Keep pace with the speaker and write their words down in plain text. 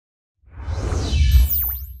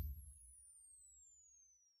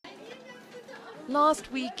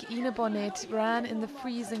Last week, Ina Bonette ran in the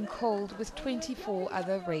freezing cold with 24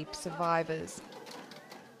 other rape survivors.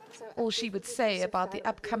 All she would say about the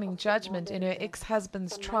upcoming judgment in her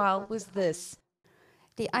ex-husband's trial was this: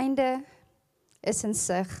 Die einde is in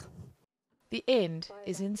sig. The end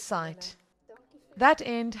is in sight. That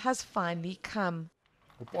end has finally come.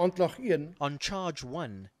 On charge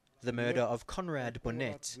 1, the murder of Conrad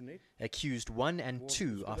Bonette, accused 1 and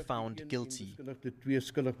 2 are found guilty.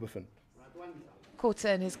 Kotze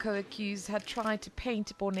and his co-accused had tried to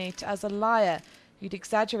paint Bonette as a liar who'd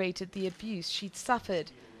exaggerated the abuse she'd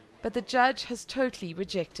suffered, but the judge has totally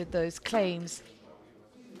rejected those claims.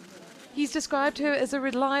 He's described her as a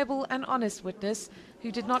reliable and honest witness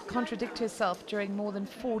who did not contradict herself during more than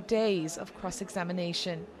 4 days of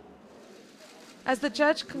cross-examination. As the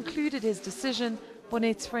judge concluded his decision,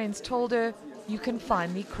 Bonette's friends told her, "You can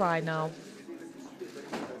finally cry now."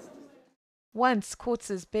 Once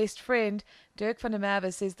Kotze's best friend, Dirk van der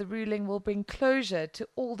Merwe, says the ruling will bring closure to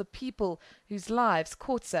all the people whose lives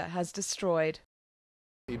Kotze has destroyed.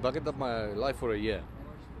 He bucketed up my life for a year,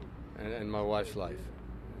 and my wife's life.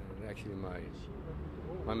 Actually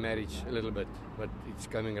my marriage a little bit, but it's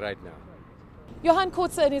coming right now. Johan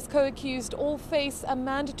Kotze and his co-accused all face a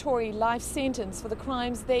mandatory life sentence for the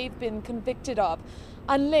crimes they've been convicted of,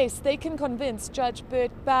 unless they can convince Judge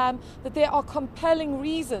Bert Bam that there are compelling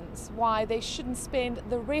reasons why they shouldn't spend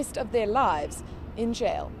the rest of their lives in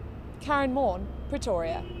jail. Karen Morn,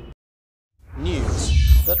 Pretoria.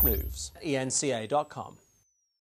 News that moves. eNCA.com.